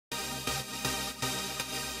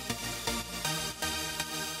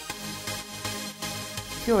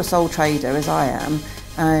If you're a sole trader, as I am,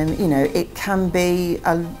 you know, it can be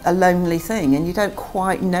a lonely thing and you don't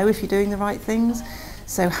quite know if you're doing the right things.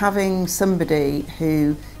 So having somebody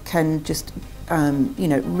who can just, you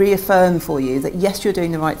know, reaffirm for you that yes, you're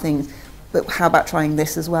doing the right things, but how about trying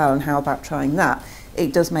this as well and how about trying that,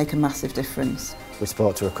 it does make a massive difference. We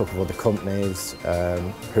spoke to a couple of other companies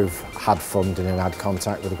who've had funding and had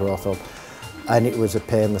contact with the Growth Hub, and it was a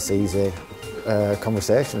painless, easy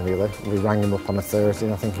conversation really. We rang him up on a Thursday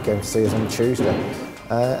and I think he came to see us on Tuesday.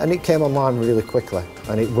 And it came online really quickly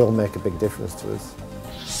and it will make a big difference to us.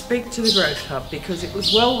 Speak to the Growth Hub because it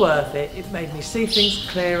was well worth it. It made me see things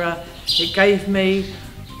clearer. It gave me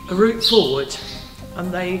a route forward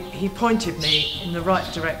and he pointed me in the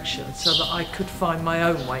right direction so that I could find my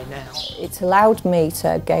own way now. It's allowed me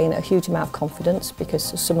to gain a huge amount of confidence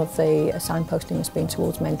because some of the signposting has been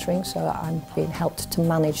towards mentoring, so I'm being helped to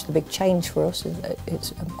manage the big change for us.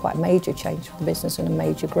 It's quite a major change for the business and a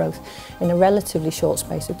major growth in a relatively short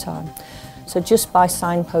space of time. So just by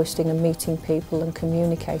signposting and meeting people and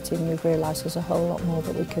communicating, we've realised there's a whole lot more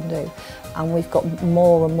that we can do. And we've got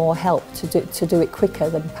more and more help to do it quicker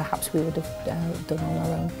than perhaps we would have done on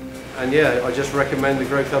our own. And yeah, I just recommend the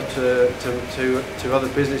Growth Hub to other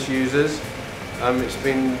business users. It's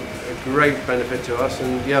been a great benefit to us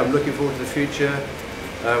and yeah, I'm looking forward to the future.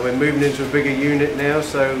 We're moving into a bigger unit now,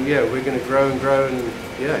 so yeah, we're going to grow and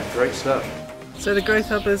yeah, great stuff. So the Growth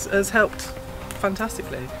Hub has helped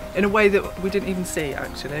fantastically in a way that we didn't even see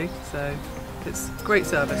actually, so it's great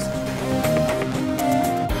service.